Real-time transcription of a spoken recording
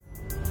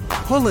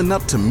Pulling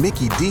up to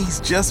Mickey D's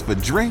just for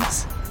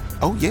drinks?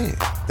 Oh yeah,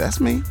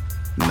 that's me.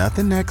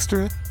 Nothing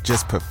extra,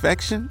 just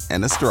perfection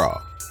and a straw.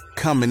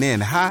 Coming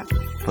in hot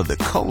for the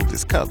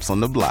coldest cups on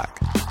the block.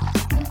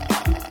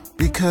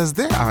 Because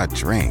there are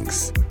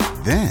drinks.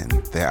 Then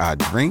there are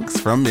drinks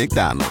from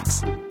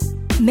McDonald's.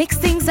 Mix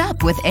things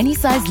up with any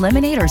size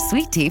lemonade or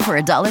sweet tea for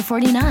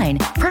 $1.49.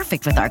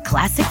 Perfect with our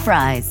classic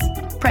fries.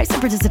 Price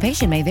and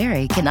participation may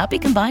vary. Cannot be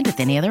combined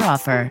with any other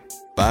offer.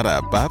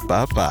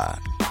 Ba-da-ba-ba-ba.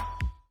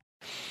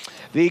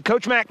 The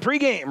Coach Mac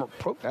pregame.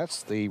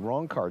 That's the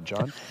wrong card,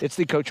 John. It's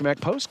the Coach Mac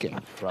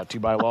postgame. Brought to you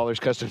by Lawler's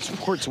Custom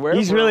Sportswear.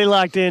 He's really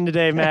locked in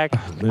today, Mac.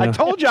 Yeah. I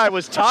told you I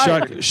was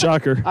tired.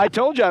 Shocker. I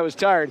told you I was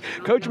tired.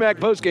 Coach Mac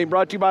postgame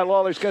brought to you by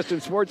Lawler's Custom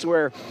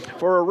Sportswear.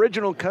 For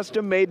original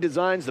custom-made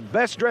designs, the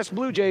best dressed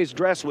Blue Jays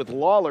dress with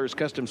Lawler's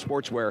Custom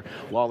Sportswear.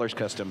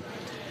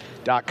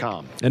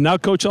 Lawler'sCustom.com. And now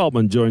Coach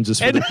Altman joins us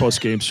for the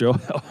postgame show.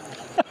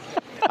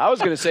 I was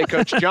going to say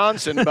Coach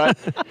Johnson, but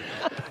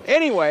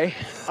anyway.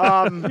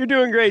 You're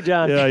doing great,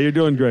 John. Yeah, you're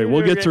doing great.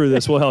 We'll get through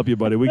this. We'll help you,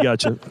 buddy. We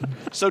got you.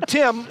 So,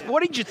 Tim,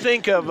 what did you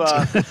think of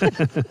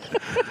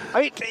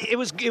it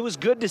was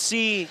good to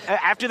see,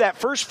 after that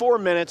first 4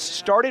 minutes,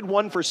 started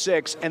 1 for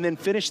 6, and then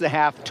finished the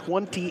half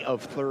 20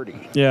 of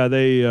 30. Yeah,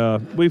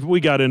 we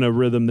got in a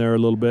rhythm there a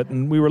little bit,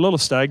 and we were a little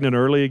stagnant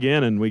early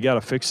again, and we got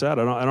to fix that.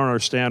 I don't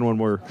understand when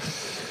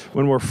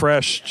we're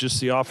fresh,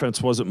 just the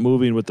offense wasn't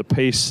moving with the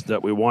pace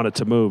that we wanted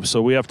to move.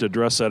 So we have to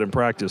address that in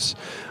practice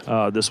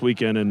this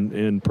weekend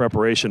in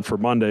preparation for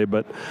Monday.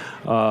 But,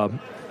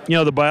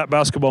 the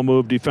basketball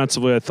move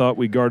defensively, I thought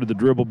we guarded the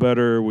dribble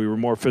better. We were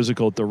more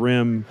physical at the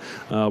rim.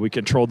 We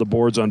controlled the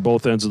boards on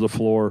both ends of the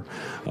floor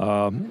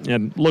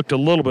and looked a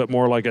little bit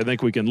more like I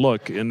think we can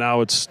look. And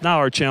now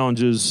our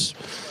challenge is,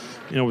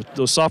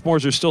 those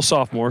sophomores are still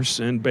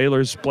sophomores, and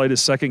Baylor's played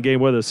his second game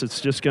with us.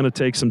 It's just going to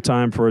take some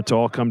time for it to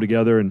all come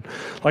together. And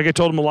like I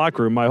told them in the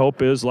locker room, my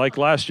hope is, like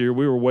last year,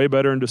 we were way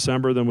better in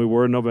December than we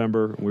were in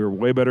November. We were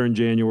way better in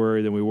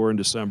January than we were in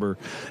December.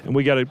 And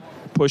we got to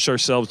push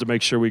ourselves to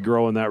make sure we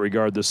grow in that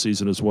regard this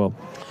season as well.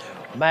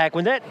 Mac,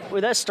 when that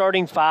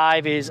starting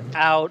five is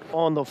out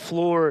on the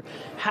floor,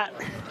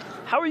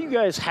 how are you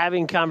guys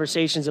having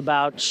conversations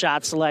about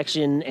shot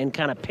selection and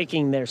kind of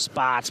picking their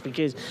spots?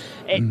 Because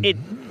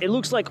it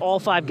looks like all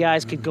five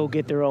guys could go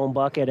get their own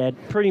bucket at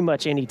pretty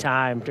much any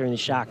time during the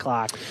shot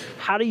clock.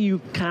 How do you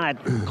kind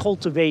of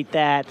cultivate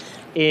that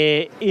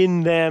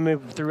in them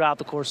throughout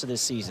the course of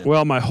this season?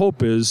 Well, my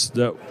hope is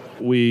that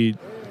we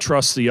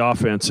trust the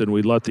offense and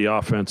we let the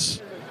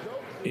offense –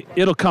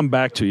 it'll come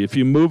back to you. If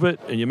you move it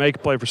and you make a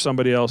play for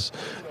somebody else,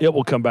 it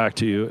will come back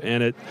to you.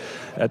 And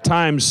at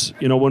times,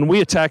 when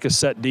we attack a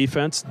set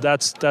defense,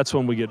 that's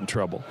when we get in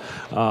trouble.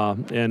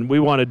 And we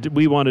want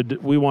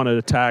to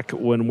attack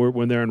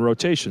when they're in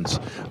rotations.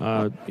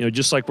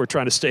 Just like we're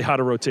trying to stay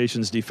out of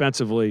rotations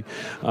defensively,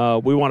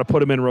 we want to put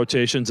them in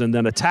rotations and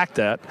then attack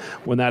that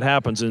when that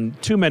happens. And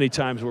too many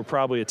times we're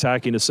probably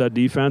attacking a set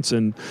defense,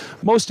 and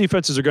most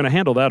defenses are going to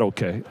handle that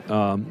okay.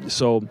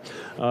 We'll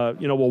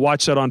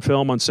watch that on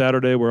film on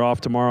Saturday. We're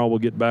off tomorrow. We'll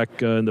get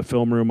back in the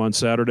film room on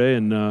Saturday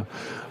and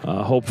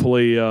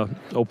hopefully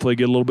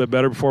get a little bit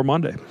better before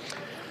Monday.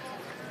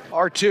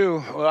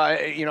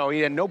 R2, he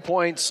had no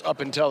points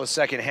up until the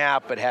second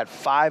half, but had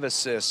 5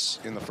 assists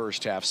in the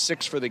first half,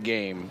 6 for the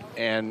game.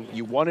 And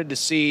you wanted to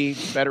see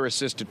better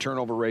assist to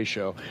turnover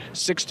ratio.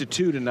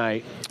 6-2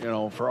 tonight,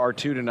 for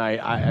R2 tonight.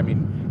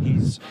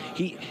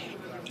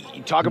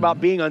 You talk about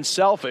being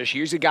unselfish.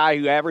 Here's a guy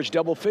who averaged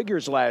double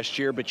figures last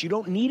year, but you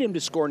don't need him to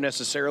score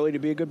necessarily to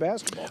be a good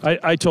basketball player.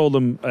 I told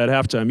him at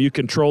halftime, you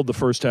controlled the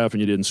first half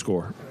and you didn't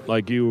score.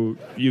 Like you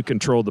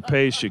controlled the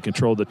pace, you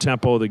controlled the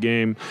tempo of the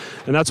game,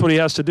 and that's what he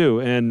has to do.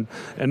 And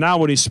now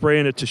when he's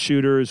spraying it to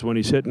shooters, when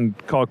he's hitting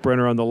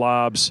Kalkbrenner on the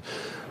lobs,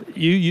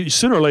 you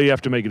sooner or later you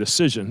have to make a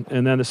decision.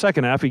 And then the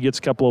second half he gets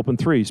a couple open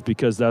threes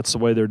because that's the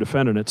way they're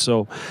defending it.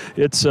 So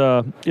it's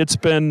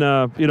been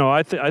I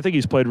think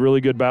he's played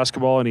really good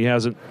basketball, and he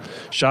hasn't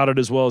shot it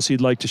as well as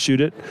he'd like to shoot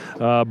it.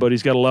 But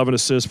he's got 11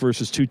 assists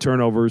versus 2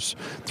 turnovers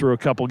through a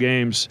couple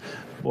games.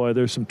 Boy,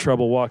 there's some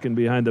trouble walking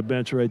behind the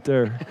bench right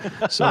there.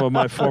 Some of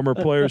my former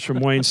players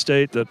from Wayne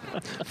State that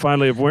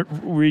finally have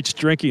reached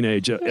drinking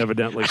age,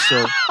 evidently.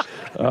 So,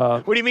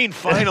 what do you mean,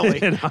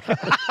 finally?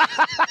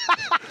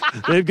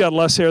 They've got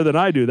less hair than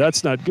I do.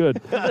 That's not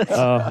good.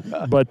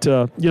 But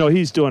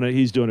he's doing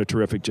a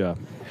terrific job.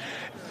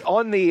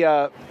 On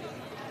the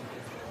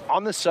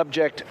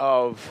subject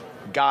of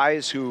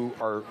guys who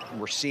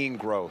we're seeing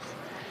growth,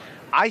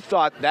 I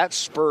thought that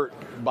spurt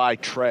by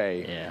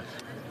Trey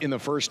in the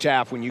first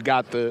half when you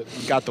got the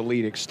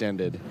lead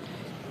extended.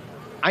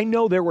 I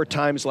know there were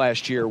times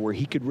last year where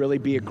he could really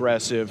be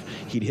aggressive.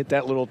 He'd hit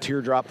that little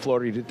teardrop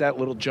floater. He'd hit that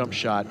little jump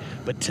shot.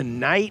 But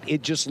tonight,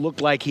 it just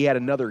looked like he had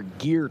another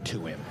gear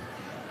to him.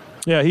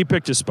 Yeah, he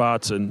picked his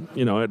spots, and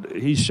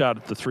he's shot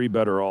at the three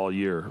better all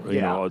year.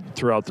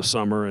 Throughout the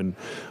summer, and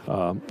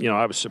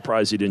I was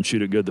surprised he didn't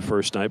shoot it good the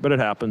first night, but it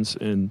happens,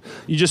 and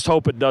you just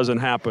hope it doesn't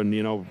happen.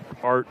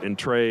 Art and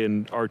Trey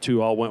and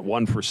R2 all went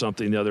 1 for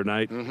something the other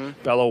night.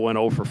 Bello went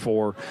 0 for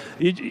 4.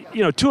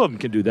 Two of them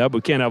can do that, but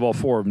we can't have all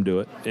 4 of them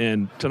do it.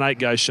 And tonight,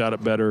 guys shot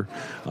it better,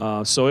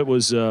 so it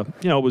was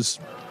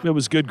it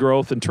was good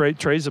growth, and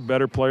Trey's a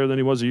better player than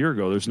he was a year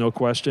ago. There's no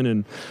question,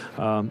 and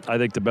I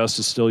think the best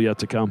is still yet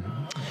to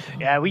come.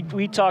 Yeah,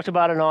 we talked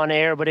about it on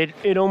air, but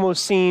it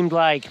almost seemed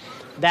like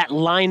that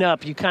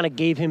lineup, you kind of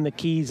gave him the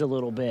keys a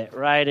little bit,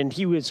 right? And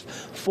he was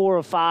 4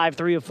 of 5,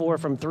 3 of 4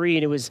 from 3,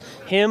 and it was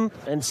him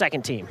and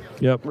second team.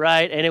 Yep.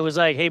 Right? And it was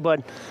like, hey,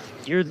 bud,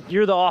 you're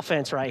the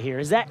offense right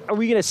here. Are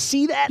we going to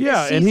see that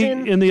this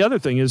season? And the other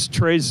thing is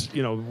Trey's,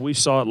 we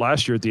saw it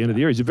last year at the end of the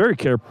year. He's a very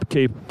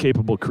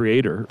capable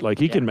creator. Like,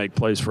 he can make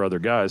plays for other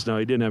guys. Now,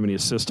 he didn't have any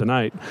assists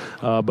tonight,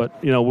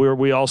 but,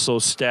 we also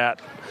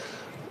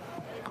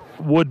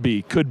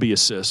could be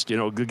assist.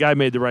 The guy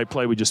made the right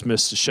play. We just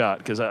missed the shot,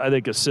 because I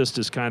think assist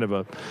is kind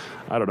of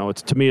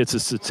to me it's a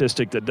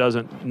statistic that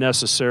doesn't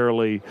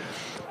necessarily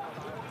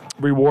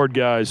reward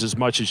guys as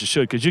much as you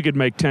should, because you could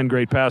make 10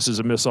 great passes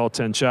and miss all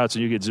 10 shots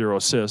and you get 0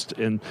 assists,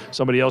 and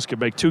somebody else could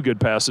make 2 good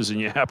passes and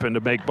you happen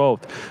to make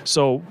both.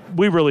 So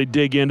we really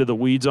dig into the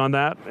weeds on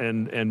that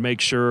and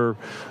make sure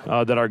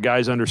that our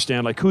guys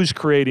understand, like, who's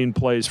creating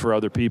plays for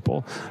other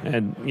people.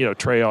 And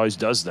Trey always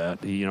does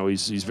that.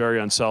 He's very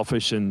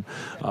unselfish, and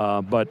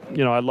but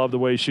I love the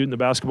way he's shooting the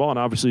basketball, and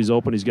obviously he's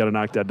open. He's got to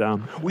knock that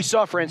down. We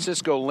saw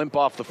Francisco limp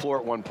off the floor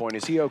at one point.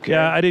 Is he okay?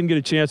 Yeah, I didn't get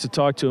a chance to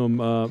talk to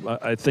him.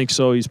 I think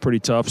so. He's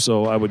pretty tough.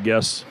 So I would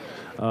guess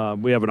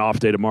we have an off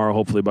day tomorrow.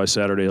 Hopefully by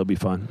Saturday he'll be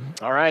fine.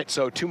 All right,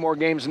 so 2 more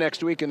games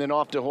next week and then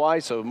off to Hawaii,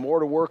 so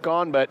more to work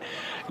on. But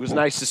it was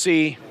nice to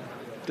see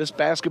this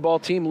basketball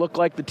team look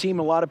like the team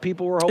a lot of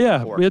people were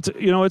hoping for.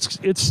 Yeah,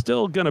 it's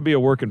still going to be a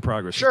work in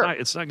progress. Sure.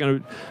 It's not going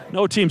to –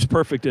 no team's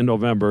perfect in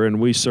November, and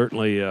we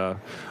certainly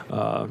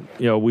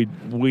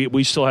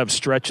we still have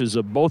stretches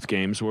of both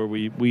games where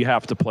we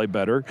have to play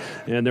better,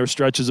 and there are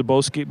stretches of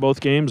both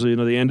games.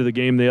 The end of the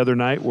game the other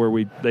night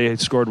where they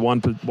scored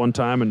one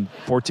time and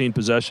 14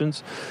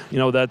 possessions. We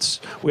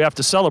have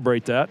to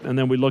celebrate that, and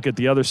then we look at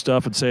the other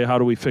stuff and say, how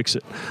do we fix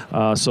it?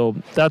 So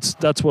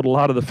that's what a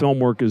lot of the film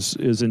work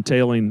is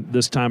entailing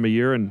this time of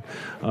year, and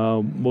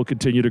we'll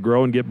continue to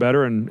grow and get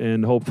better,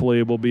 and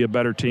hopefully we'll be a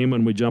better team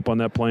when we jump on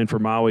that plane for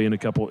Maui in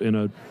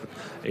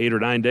 8 or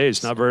 9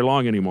 days. Not very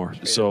long anymore.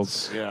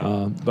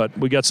 But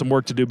we got some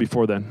work to do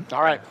before then.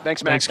 All right.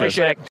 Thanks, Max.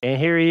 Appreciate it. And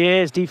here he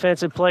is,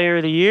 Defensive Player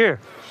of the Year.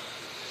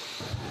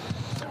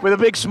 With a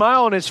big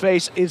smile on his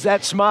face. Is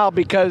that smile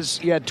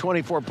because you had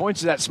 24 points?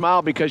 Is that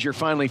smile because you're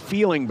finally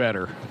feeling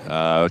better?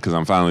 Because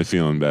I'm finally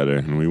feeling better,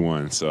 and we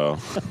won. So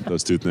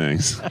those 2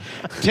 things.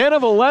 10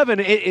 of 11,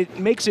 it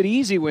makes it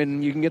easy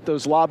when you can get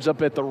those lobs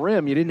up at the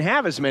rim. You didn't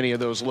have as many of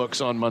those looks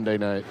on Monday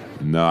night.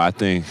 No, I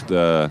think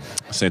the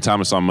St.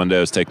 Thomas on Monday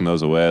was taking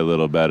those away a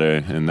little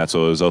better, and that's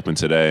what was open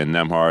today. And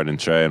Nemhard and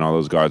Trey and all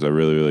those guards are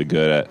really, really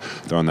good at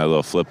throwing that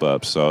little flip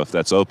up. So if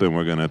that's open,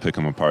 we're going to pick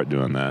them apart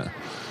doing that.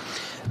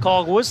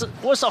 Kalk, what's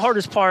the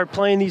hardest part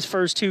playing these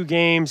first 2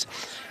 games?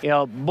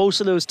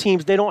 Most of those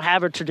teams, they don't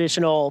have a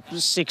traditional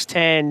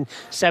 6'10",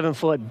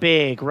 7-foot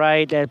big,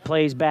 right, that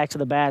plays back to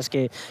the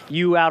basket.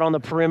 You out on the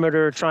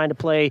perimeter trying to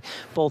play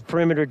both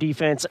perimeter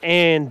defense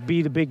and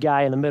be the big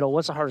guy in the middle.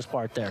 What's the hardest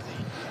part there?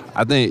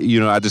 I think,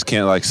 I just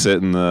can't,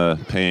 sit in the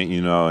paint,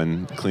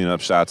 and clean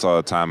up shots all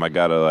the time. I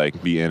got to,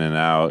 be in and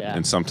out. Yeah.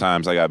 And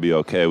sometimes I got to be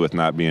okay with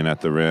not being at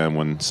the rim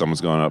when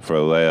someone's going up for a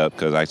layup,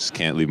 because I just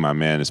can't leave my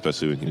man,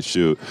 especially when he can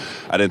shoot.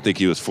 I didn't think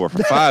he was 4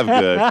 for 5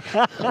 good.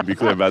 To be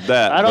clear about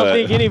that. I don't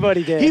think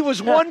anybody did. He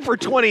was 1 for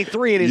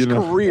 23 in his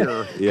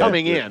career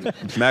coming in.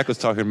 Mac was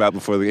talking about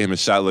before the game,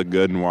 his shot looked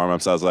good in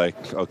warm-ups. I was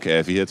like, okay,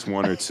 if he hits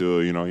 1 or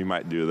 2, he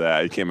might do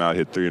that. He came out,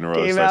 hit 3 in a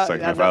row.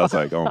 I was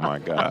like, oh, my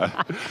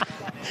God.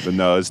 But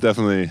no, it's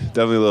definitely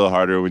a little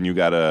harder when you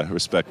got to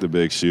respect the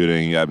big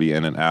shooting. You got to be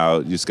in and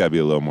out. You just got to be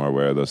a little more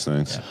aware of those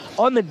things. Yeah.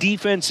 On the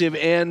defensive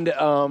end,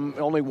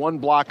 only 1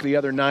 block the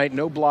other night,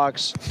 no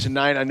blocks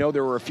tonight. I know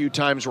there were a few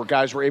times where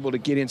guys were able to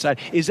get inside.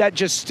 Is that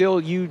just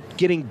still you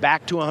getting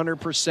back to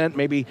 100%?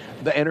 Maybe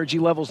the energy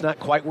level's not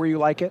quite where you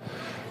like it?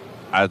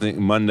 I think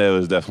Monday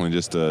was definitely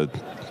just a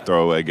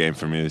throwaway game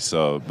for me.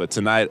 But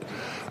tonight,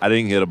 I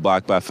didn't get a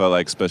block, but I felt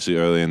like, especially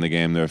early in the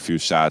game, there were a few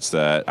shots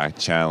that I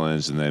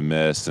challenged and they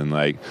missed. And,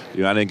 I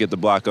didn't get the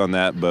block on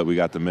that, but we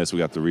got the miss, we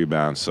got the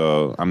rebound.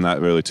 So I'm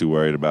not really too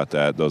worried about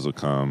that. Those will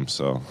come,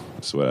 so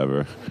it's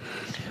whatever.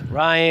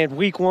 Ryan,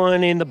 week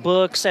 1 in the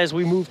books as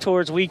we move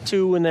towards week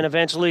 2 and then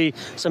eventually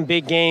some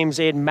big games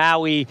in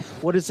Maui.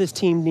 What does this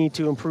team need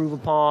to improve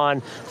upon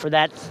for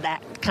that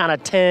kind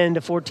of 10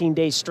 to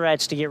 14-day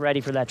stretch to get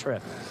ready for that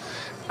trip?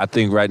 I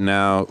think right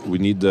now we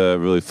need to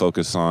really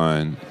focus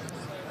on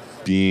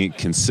being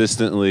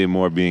consistently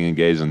being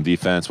engaged on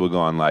defense. We'll go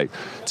on like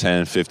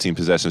 10, 15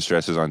 possession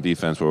stretches on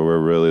defense where we're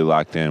really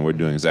locked in. We're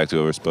doing exactly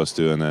what we're supposed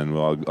to. And then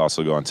we'll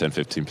also go on 10,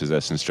 15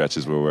 possession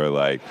stretches where we're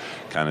like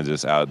kind of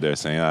just out there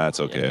saying, it's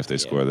okay if they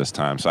score this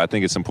time. So I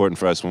think it's important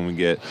for us when we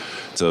get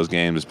to those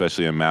games,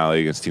 especially in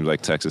Mali against teams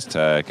like Texas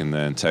Tech and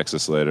then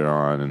Texas later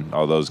on and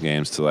all those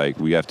games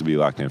we have to be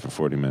locked in for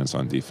 40 minutes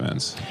on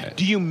defense.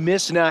 Do you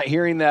miss not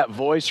hearing that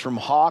voice from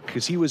Hawk?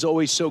 Because he was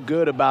always so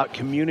good about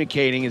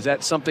communicating. Is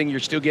that something you're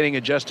still getting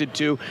adjusted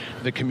to,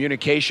 the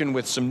communication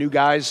with some new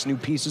guys, new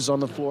pieces on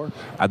the floor?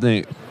 I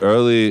think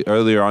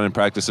earlier on in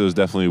practice, it was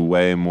definitely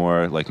way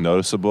more like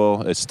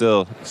noticeable. It's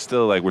still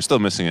like we're still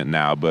missing it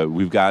now, but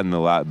we've gotten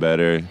a lot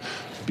better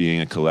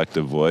being a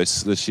collective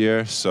voice this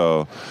year.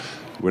 So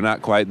we're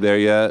not quite there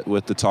yet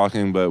with the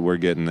talking, but we're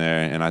getting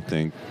there. And I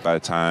think by the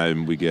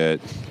time we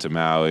get to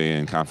Maui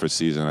and conference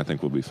season, I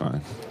think we'll be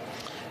fine.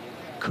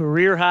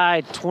 Career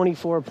high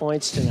 24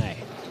 points tonight.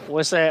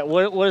 What's that?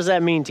 What does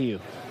that mean to you?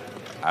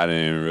 I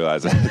didn't even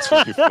realize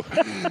that. 24.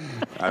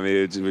 I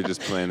mean, we're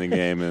just playing the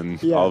game,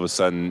 and all of a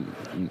sudden,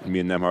 me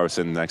and Nemhard were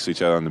sitting next to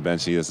each other on the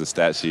bench. He has the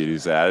stat sheet. He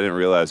said, I didn't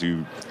realize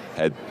you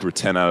were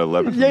 10 out of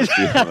 11 from the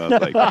field. I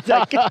was like,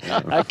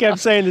 I kept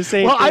saying the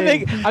same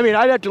thing.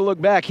 I'd have to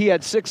look back. He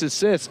had 6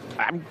 assists.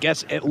 I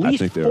guess at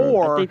least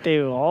 4. I think they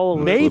were all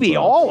maybe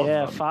all of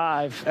them. Yeah,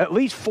 5. At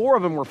least 4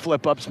 of them were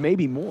flip-ups,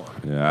 maybe more.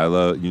 Yeah,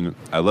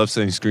 I love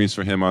setting screens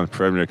for him on the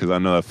perimeter because I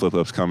know that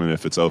flip-up's coming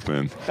if it's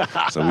open.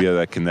 So we have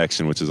that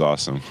connection, which is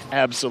awesome.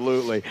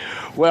 Absolutely.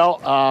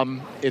 Well,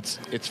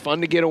 it's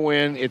fun to get a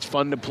win. It's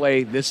fun to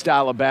play this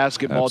style of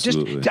basketball.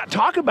 Absolutely. Just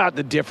talk about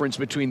the difference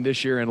between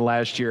this year and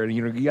last year.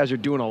 You guys are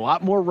doing a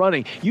lot more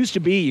running. Used to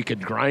be you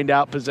could grind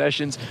out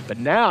possessions, but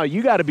now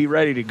you got to be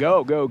ready to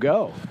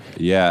go.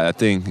 Yeah, I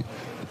think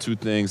two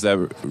things that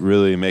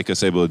really make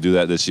us able to do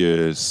that this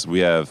year is we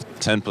have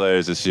 10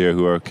 players this year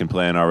who can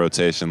play in our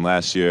rotation.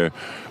 Last year,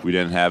 we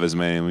didn't have as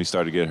many, and we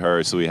started to get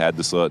hurt, so we had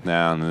to slow it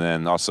down. And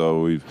then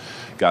also we've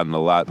gotten a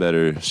lot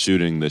better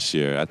shooting this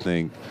year. I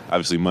think,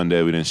 obviously,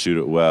 Monday we didn't shoot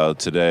it well.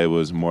 Today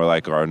was more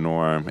like our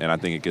norm, and I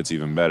think it gets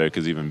even better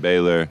because even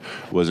Baylor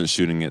wasn't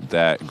shooting it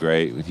that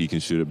great. He can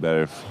shoot it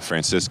better.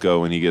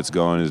 Francisco, when he gets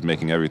going, is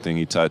making everything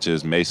he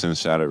touches. Mason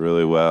shot it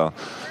really well.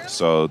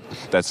 So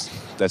that's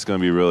going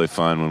to be really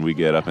fun when we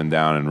get up and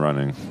down and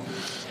running.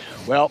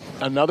 Well,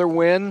 another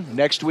win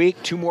next week,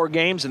 2 more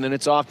games, and then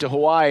it's off to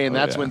Hawaii, and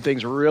that's when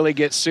things really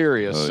get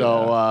serious.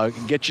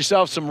 Get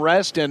yourself some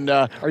rest, and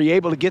are you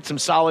able to get some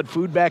solid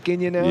food back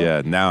in you now?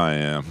 Yeah, now I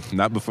am.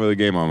 Not before the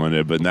game on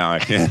Monday, but now I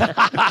can.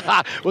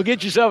 Well,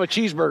 get yourself a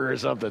cheeseburger or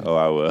something. Oh,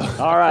 I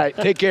will. All right,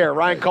 take care.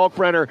 Ryan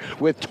Kalkbrenner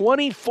with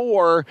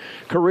 24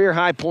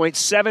 career-high points,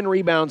 7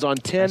 rebounds on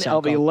 10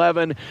 of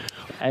 11.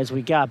 As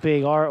we got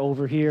Big Art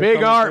over here.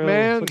 Big Art,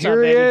 man. What's Here up,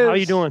 he baby? is. How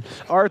you doing?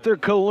 Arthur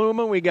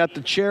Kaluma. We got the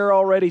chair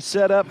already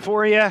set up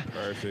for you.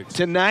 Perfect.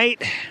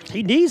 Tonight.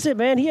 He needs it,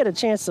 man. He had a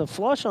chance to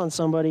flush on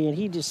somebody, and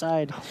he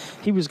decided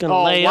he was going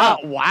to lay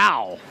up.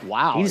 Wow.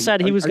 He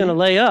decided he was going to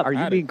lay up. Are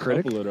you being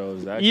critical? I had a couple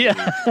of those, actually.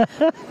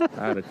 Yeah.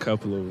 I had a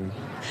couple of them.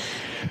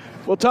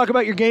 We'll talk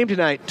about your game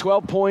tonight.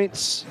 12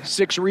 points,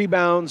 6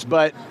 rebounds,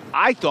 but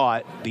I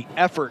thought the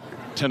effort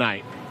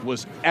tonight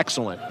was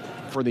excellent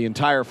for the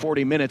entire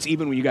 40 minutes,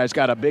 even when you guys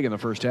got up big in the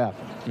first half.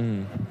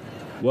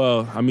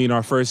 Well, I mean,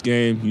 our first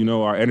game,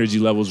 our energy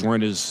levels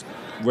weren't as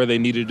where they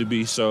needed to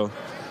be. So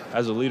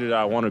as a leader that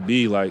I want to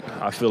be,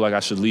 I feel like I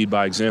should lead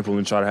by example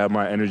and try to have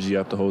my energy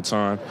up the whole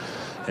time.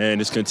 And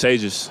it's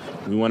contagious.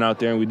 We went out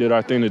there and we did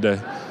our thing today.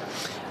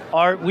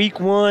 Art, week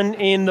 1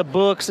 in the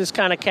books. This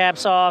kind of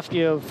caps off,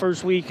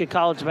 first week of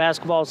college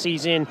basketball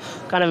season.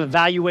 Kind of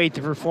evaluate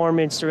the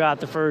performance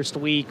throughout the first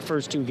week,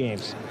 first 2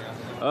 games.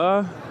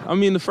 I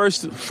mean, the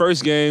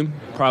first game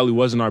probably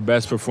wasn't our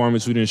best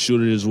performance. We didn't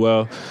shoot it as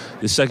well.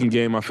 The second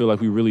game, I feel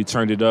like we really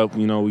turned it up.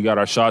 We got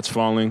our shots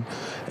falling,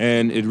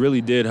 and it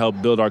really did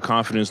help build our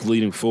confidence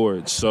leading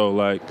forward.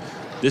 So,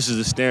 this is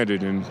the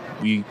standard, and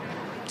we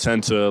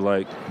tend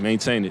to,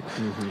 maintain it.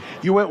 Mm-hmm.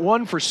 You went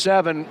 1 for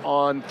 7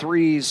 on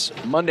threes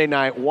Monday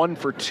night, 1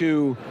 for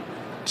 2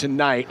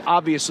 tonight.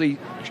 Obviously,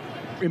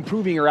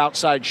 improving your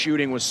outside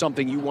shooting was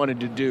something you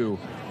wanted to do.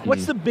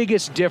 What's the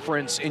biggest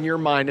difference in your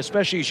mind,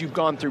 especially as you've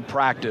gone through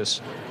practice,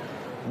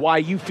 why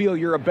you feel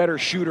you're a better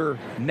shooter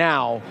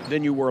now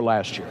than you were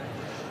last year?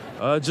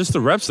 Just the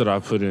reps that I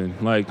put in.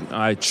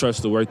 I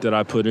trust the work that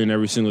I put in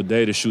every single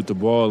day to shoot the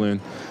ball, and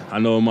I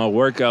know in my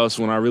workouts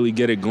when I really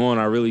get it going,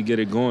 I really get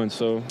it going.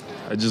 So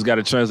I just got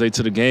to translate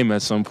to the game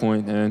at some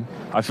point, and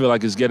I feel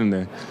like it's getting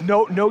there.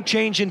 No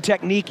change in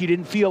technique? You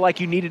didn't feel like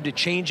you needed to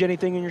change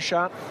anything in your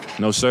shot?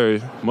 No, sir.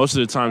 Most of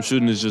the time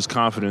shooting is just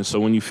confidence. So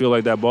when you feel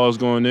like that ball's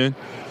going in,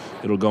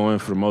 it'll go in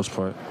for the most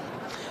part.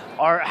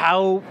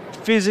 How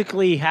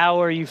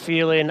are you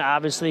feeling?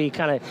 Obviously,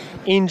 kind of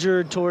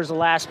injured towards the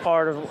last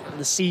part of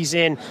the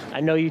season.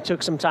 I know you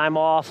took some time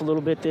off a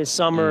little bit this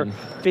summer.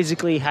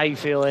 Physically, how you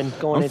feeling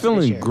going into this year?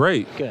 I'm feeling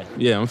great. Good.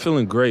 Yeah, I'm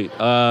feeling great.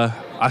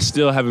 I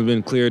still haven't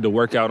been cleared to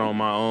work out on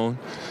my own.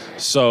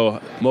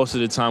 So most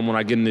of the time when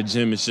I get in the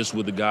gym, it's just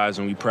with the guys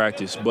and we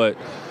practice. But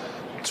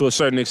to a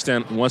certain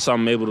extent, once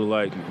I'm able to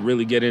like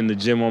really get in the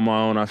gym on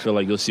my own, I feel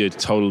like you'll see a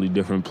totally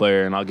different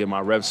player, and I'll get my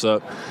reps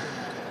up,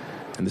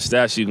 and the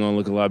stat sheet gonna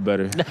look a lot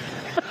better.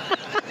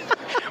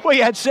 Well,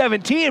 you had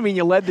 17. I mean,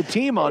 you led the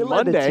team on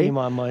Monday. Led the team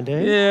on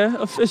Monday.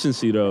 Yeah,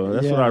 efficiency though.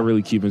 That's what I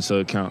really keep into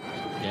account.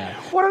 Yeah.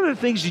 What other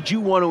things did you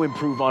want to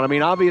improve on? I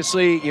mean,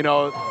 obviously, you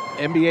know,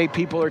 NBA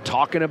people are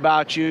talking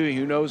about you.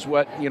 Who knows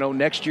what, you know,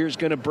 next year's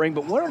going to bring.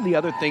 But what are the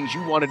other things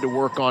you wanted to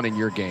work on in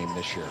your game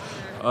this year?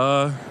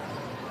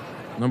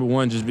 Number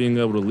one, just being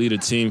able to lead a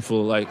team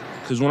full, like,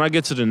 because when I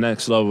get to the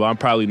next level, I'm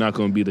probably not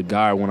going to be the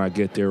guy when I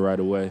get there right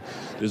away.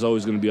 There's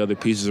always going to be other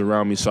pieces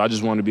around me, so I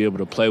just want to be able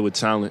to play with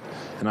talent,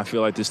 and I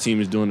feel like this team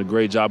is doing a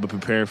great job of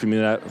preparing for me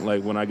that,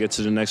 like, when I get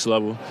to the next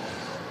level.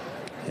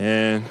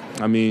 And,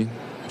 I mean,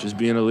 just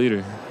being a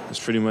leader.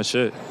 That's pretty much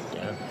it.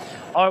 Yeah.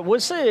 All right,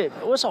 what's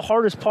the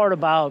hardest part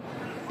about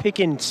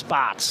picking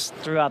spots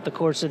throughout the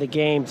course of the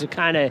game to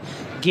kind of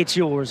get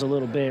yours a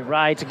little bit,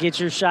 right? To get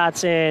your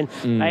shots in.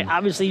 Right?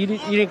 Obviously, you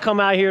didn't come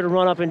out here to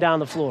run up and down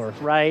the floor,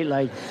 right?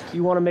 Like,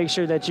 you want to make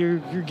sure that you're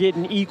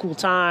getting equal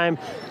time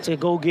to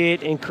go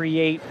get and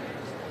create.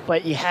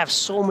 But you have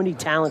so many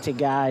talented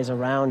guys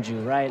around you,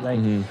 right? Like,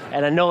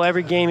 and I know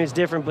every game is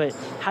different, but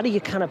how do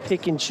you kind of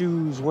pick and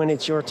choose when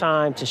it's your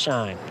time to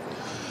shine?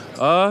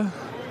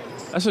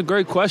 That's a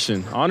great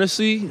question.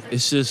 Honestly,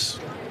 it's just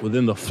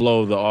within the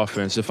flow of the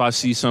offense. If I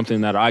see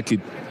something that I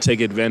could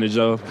take advantage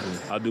of,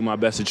 I'll do my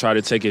best to try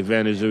to take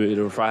advantage of it.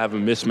 Or if I have a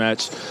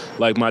mismatch,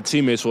 like, my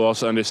teammates will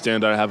also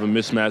understand that I have a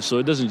mismatch, so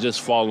it doesn't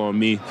just fall on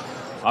me.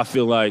 I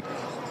feel like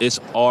it's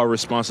our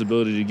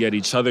responsibility to get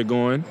each other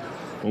going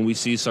when we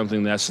see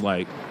something that's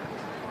like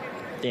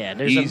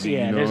there's easy,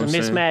 there's a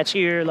mismatch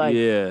here. Like,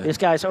 this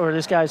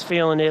guy's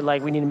feeling it.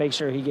 Like, we need to make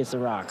sure he gets the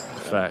rock.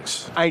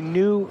 Facts. I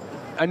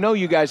know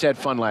you guys had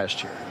fun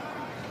last year,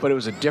 but it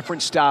was a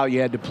different style you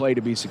had to play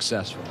to be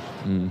successful.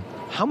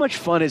 How much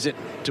fun is it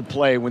to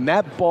play when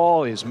that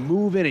ball is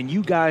moving and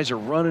you guys are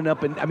running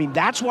up and, I mean,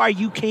 that's why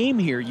you came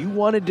here. You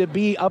wanted to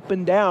be up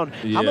and down.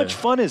 Yeah. How much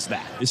fun is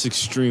that? It's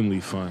extremely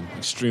fun.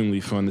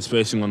 Extremely fun. The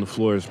spacing on the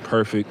floor is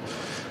perfect.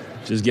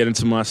 Just getting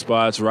to my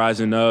spots,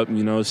 rising up,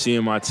 you know,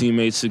 seeing my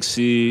teammates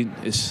succeed.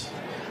 It's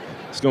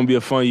going to be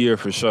a fun year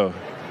for sure.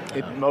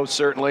 It most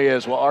certainly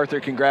is. Well, Arthur,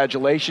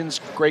 congratulations.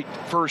 Great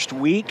first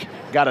week.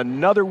 Got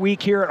another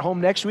week here at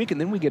home next week, and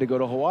then we get to go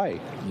to Hawaii.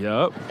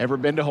 Yep. Ever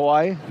been to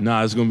Hawaii?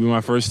 Nah, it's going to be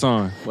my first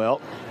time. Well,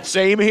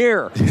 same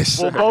here.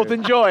 We'll both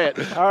enjoy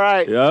it. All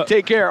right. Yep.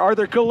 Take care.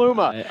 Arthur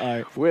Kaluma All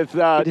right. with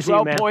 12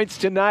 you, points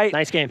tonight.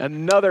 Nice game.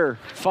 Another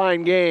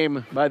fine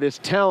game by this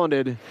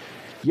talented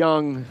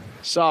young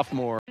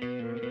sophomore.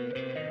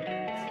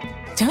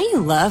 Don't you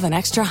love an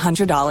extra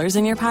 $100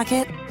 in your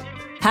pocket?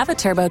 Have a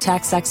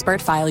TurboTax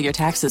expert file your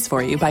taxes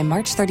for you by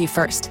March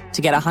 31st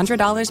to get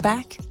 $100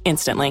 back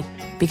instantly.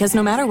 Because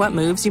no matter what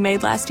moves you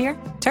made last year,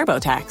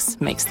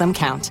 TurboTax makes them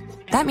count.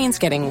 That means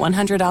getting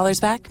 $100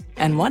 back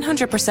and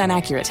 100%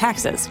 accurate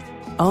taxes,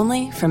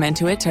 only from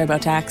Intuit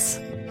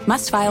TurboTax.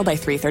 Must file by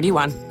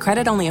 3/31.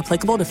 Credit only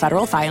applicable to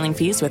federal filing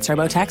fees with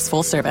TurboTax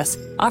full service.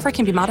 Offer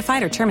can be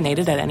modified or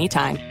terminated at any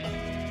time.